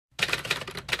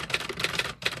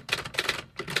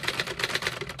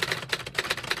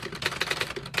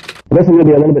This is going to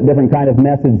be a little bit different kind of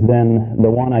message than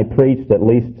the one I preached, at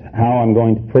least how I'm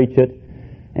going to preach it,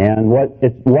 and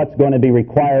what's going to be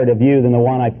required of you than the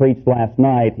one I preached last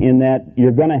night, in that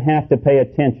you're going to have to pay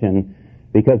attention,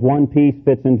 because one piece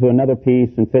fits into another piece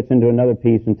and fits into another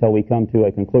piece until we come to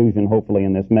a conclusion, hopefully,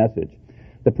 in this message.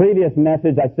 The previous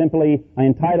message I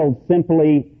entitled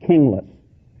simply Kingless.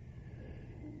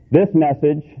 This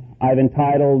message I've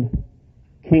entitled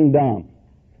Kingdom.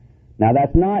 Now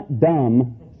that's not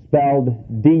dumb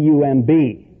spelled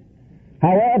D-U-M-B.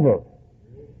 However,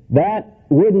 that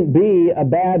wouldn't be a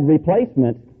bad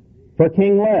replacement for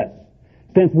kingless.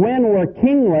 Since when we're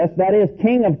kingless, that is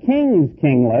King of Kings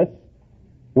kingless,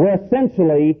 we're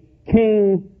essentially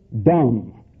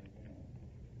kingdom.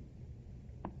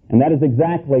 And that is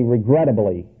exactly,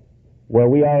 regrettably, where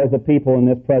we are as a people in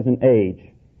this present age.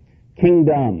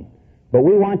 Kingdom. But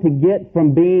we want to get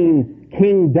from being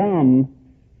kingdom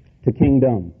to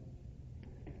kingdom.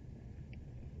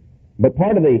 But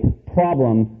part of the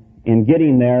problem in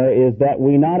getting there is that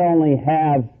we not only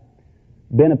have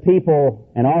been a people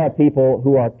and are a people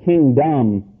who are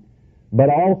kingdom, but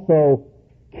also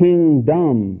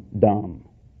kingdom dumb,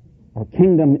 or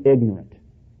kingdom ignorant.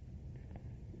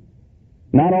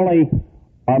 Not only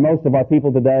are most of our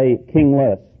people today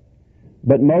kingless,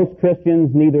 but most Christians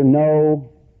neither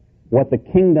know what the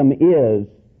kingdom is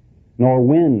nor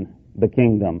when the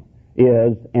kingdom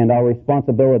is and our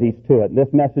responsibilities to it. This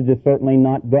message is certainly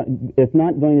not going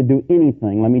to do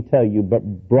anything, let me tell you, but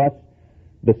brush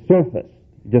the surface,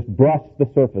 just brush the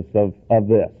surface of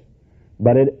this.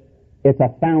 But it's a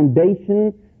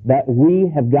foundation that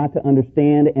we have got to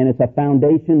understand, and it's a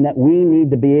foundation that we need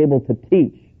to be able to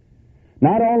teach.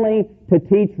 Not only to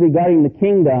teach regarding the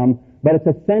kingdom, but it's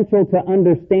essential to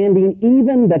understanding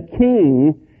even the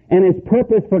king and his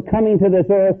purpose for coming to this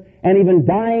earth and even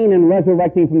dying and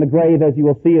resurrecting from the grave, as you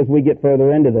will see as we get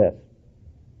further into this.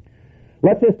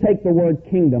 Let's just take the word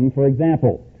kingdom, for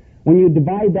example. When you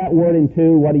divide that word in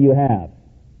two, what do you have?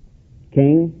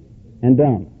 King and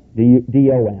dumb.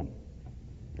 D-O-M.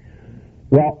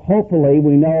 Well, hopefully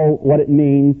we know what it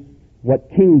means, what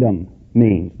kingdom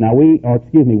means.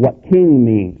 What king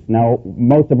means. Now,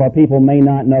 most of our people may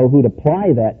not know who to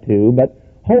apply that to, but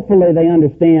hopefully they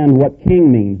understand what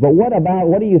king means. But what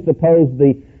do you suppose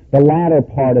the latter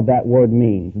part of that word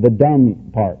means? The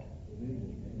dumb part.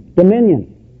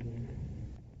 Dominion.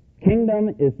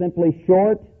 Kingdom is simply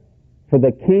short for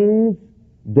the king's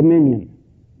dominion.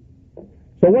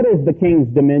 So what is the king's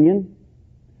dominion?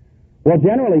 Well,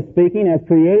 generally speaking, as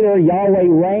creator, Yahweh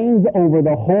reigns over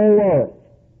the whole earth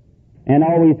and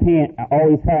always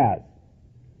has.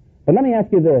 But let me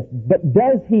ask you this, but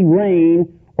does he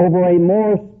reign over a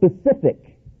more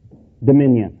specific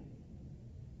dominion?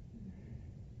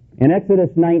 In Exodus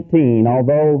 19,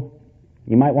 although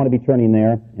you might want to be turning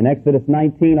there, in Exodus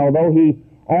 19, although he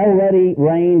already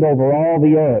reigned over all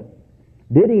the earth,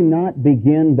 did he not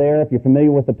begin there, if you're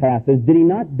familiar with the passage, did he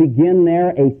not begin there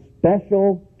a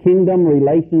special kingdom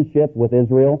relationship with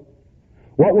Israel?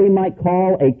 What we might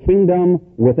call a kingdom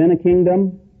within a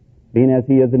kingdom, being as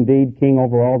he is indeed king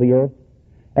over all the earth.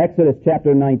 Exodus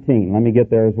chapter 19. Let me get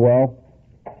there as well.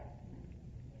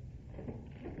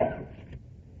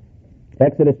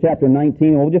 Exodus chapter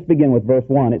 19, we'll just begin with verse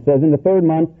 1. It says, "In the third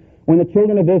month, when the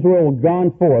children of Israel were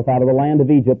gone forth out of the land of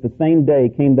Egypt, the same day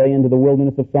came they into the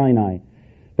wilderness of Sinai.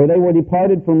 For they were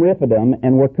departed from Rephidim,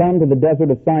 and were come to the desert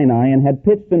of Sinai, and had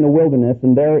pitched in the wilderness,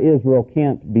 and there Israel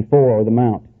camped before the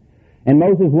mount. And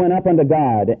Moses went up unto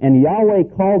God, and Yahweh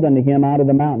called unto him out of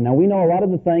the mountain." Now we know a lot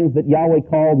of the things that Yahweh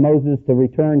called Moses to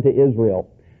return to Israel.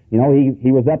 You know,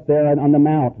 he was up there on the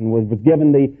mount and was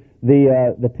given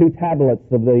the two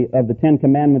tablets of the Ten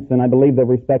Commandments, and I believe the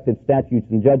respective statutes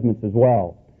and judgments as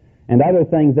well, and other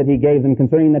things that he gave them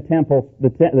concerning the temple, the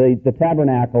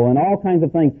tabernacle, and all kinds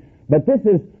of things. But this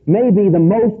is maybe the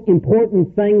most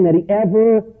important thing that he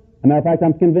ever, as a matter of fact,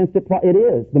 I'm convinced it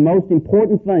is the most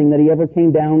important thing that he ever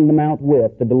came down the mount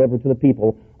with to deliver to the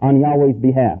people on Yahweh's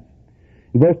behalf.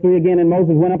 Verse 3 again, "And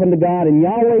Moses went up unto God, and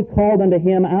Yahweh called unto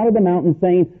him out of the mountain,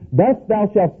 saying, Thus thou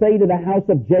shalt say to the house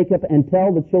of Jacob, and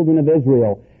tell the children of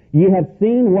Israel, Ye have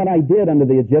seen what I did unto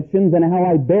the Egyptians, and how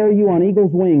I bare you on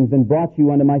eagle's wings, and brought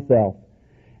you unto myself.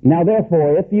 Now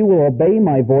therefore, if you will obey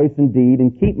my voice indeed,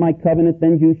 and keep my covenant,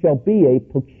 then you shall be a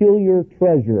peculiar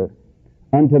treasure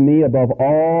unto me above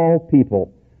all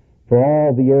people, for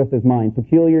all the earth is mine."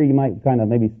 Peculiar, you might kind of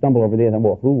maybe stumble over there and,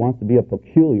 well, who wants to be a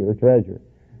peculiar treasure?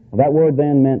 Well, that word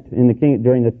then meant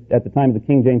at the time of the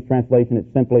King James translation, it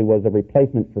simply was a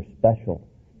replacement for special.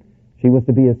 She was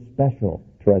to be a special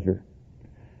treasure.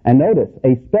 And notice,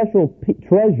 a special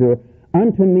treasure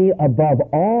unto me above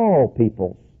all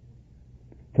peoples.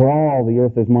 For all the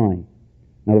earth is mine.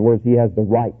 In other words, he has the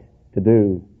right to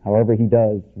do however he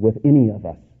does with any of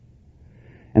us.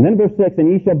 And then verse 6,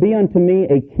 and ye shall be unto me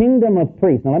a kingdom of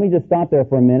priests. Now let me just stop there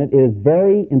for a minute. It is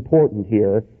very important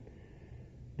here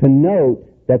to note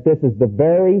that this is the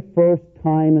very first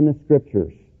time in the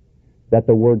Scriptures that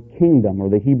the word kingdom, or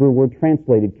the Hebrew word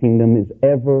translated kingdom, is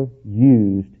ever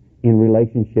used in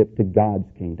relationship to God's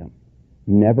kingdom.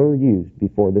 Never used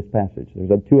before this passage.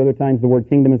 There's two other times the word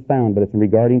kingdom is found, but it's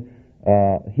regarding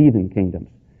heathen kingdoms.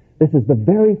 This is the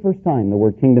very first time the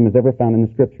word kingdom is ever found in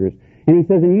the Scriptures. And he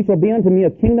says, and ye shall be unto me a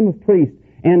kingdom of priests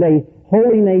and a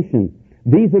holy nation.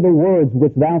 These are the words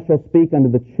which thou shalt speak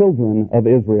unto the children of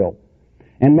Israel.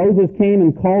 And Moses came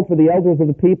and called for the elders of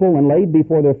the people and laid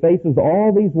before their faces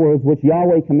all these words which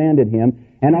Yahweh commanded him.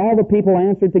 And all the people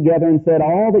answered together and said,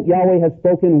 all that Yahweh has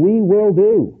spoken we will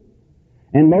do.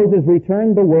 And Moses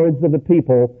returned the words of the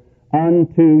people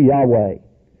unto Yahweh.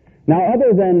 Now,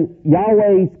 other than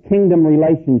Yahweh's kingdom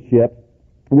relationship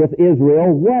with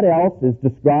Israel, what else is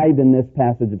described in this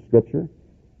passage of Scripture?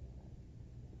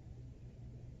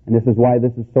 And this is why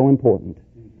this is so important.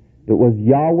 It was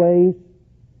Yahweh's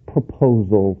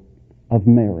proposal of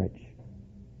marriage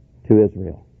to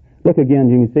Israel. Look again,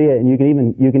 you can see it, and you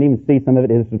can even see some of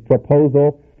it. It's a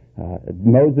proposal.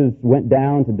 Moses went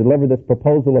down to deliver this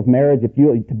proposal of marriage. To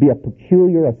be a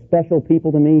peculiar, a special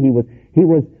people to me, he was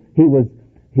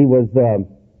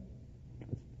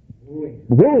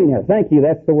wooing her. Thank you.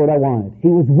 That's the word I wanted. He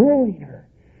was wooing her,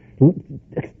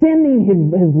 extending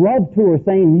his love to her,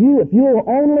 saying, if you will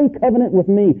only covenant with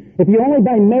me, if you only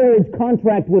by marriage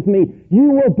contract with me,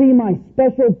 you will be my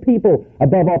special people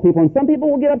above all people. And some people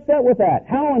will get upset with that.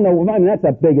 How in the world? I mean, that's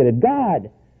a bigoted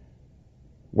God.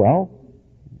 Well,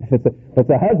 if it's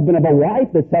a husband of a wife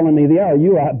that's telling me, are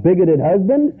you a bigoted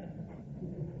husband?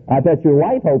 I bet your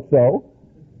wife hopes so.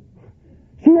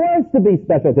 She wants to be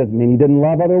special. It doesn't mean he didn't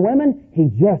love other women. He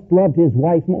just loved his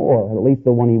wife more, at least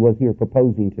the one he was here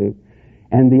proposing to.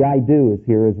 And the I do is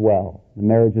here as well. The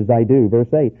marriage is I do.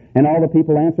 Verse 8. And all the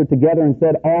people answered together and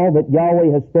said, all that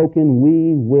Yahweh has spoken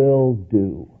we will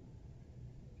do.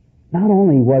 Not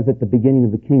only was it the beginning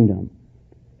of the kingdom,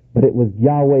 but it was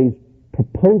Yahweh's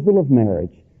proposal of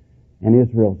marriage and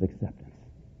Israel's acceptance.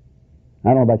 I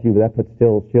don't know about you, but that puts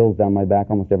chills down my back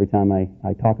almost every time I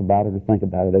talk about it or think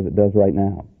about it, as it does right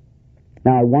now.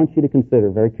 Now, I want you to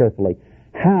consider very carefully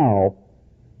how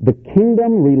the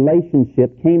kingdom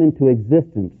relationship came into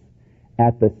existence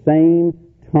at the same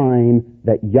time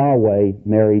that Yahweh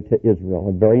married to Israel.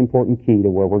 A very important key to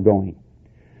where we're going.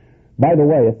 By the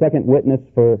way, a second witness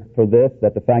for this,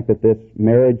 that the fact that this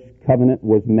marriage covenant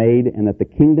was made and that the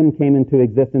kingdom came into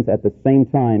existence at the same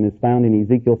time is found in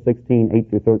Ezekiel 16, 8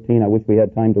 through 13. I wish we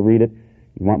had time to read it.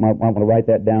 You might want to write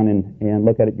that down and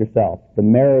look at it yourself. The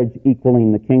marriage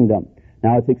equaling the kingdom.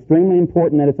 Now, it's extremely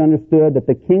important that it's understood that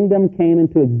the kingdom came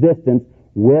into existence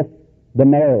with the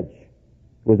marriage.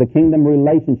 It was a kingdom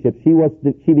relationship.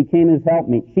 She became his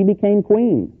helpmeet. She became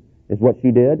queen, is what she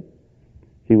did.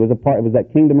 She was it was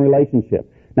that kingdom relationship.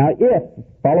 Now,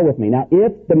 follow with me,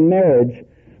 if the marriage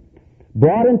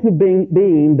brought into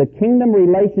being the kingdom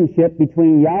relationship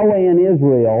between Yahweh and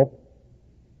Israel,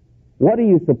 what do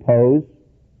you suppose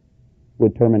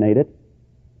would terminate it?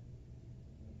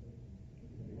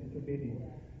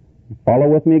 Follow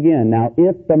with me again. Now,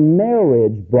 if the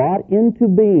marriage brought into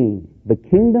being the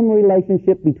kingdom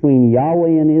relationship between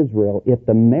Yahweh and Israel, if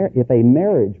a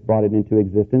marriage brought it into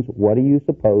existence, what do you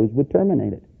suppose would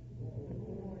terminate it?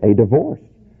 A divorce.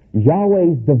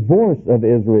 Yahweh's divorce of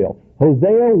Israel.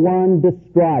 Hosea 1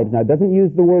 describes, now it doesn't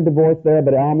use the word divorce there,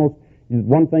 but it almost is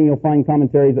one thing you'll find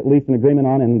commentaries at least in agreement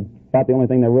on, and about the only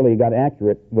thing that really got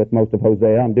accurate with most of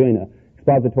Hosea. I'm doing an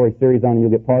expository series on it. You'll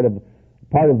get part of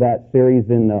that series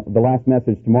in the last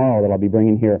message tomorrow that I'll be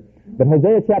bringing here. But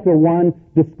Hosea chapter 1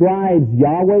 describes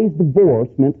Yahweh's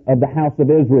divorcement of the house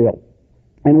of Israel.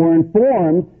 And we're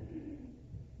informed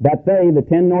that they, the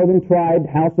 10 northern tribes,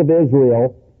 house of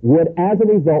Israel, would, as a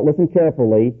result, listen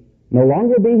carefully, no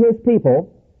longer be his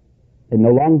people, and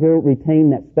no longer retain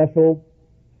that special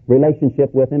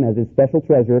relationship with him as his special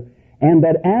treasure, and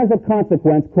that as a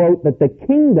consequence, quote, that the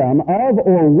kingdom of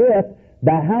or with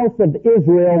the house of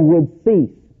Israel would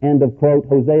cease, end of quote,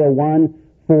 Hosea 1,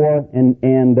 4,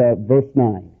 and verse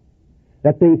 9.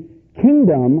 That the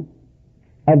kingdom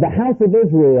of the house of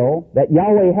Israel that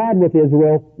Yahweh had with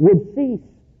Israel would cease.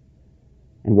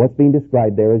 And what's being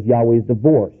described there is Yahweh's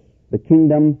divorce. The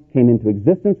kingdom came into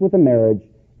existence with a marriage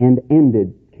and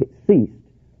ceased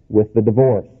with the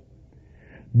divorce.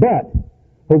 But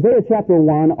Hosea chapter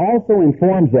 1 also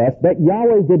informs us that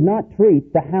Yahweh did not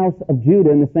treat the house of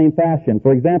Judah in the same fashion.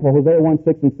 For example, Hosea 1,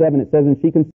 6, and 7, it says, and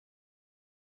she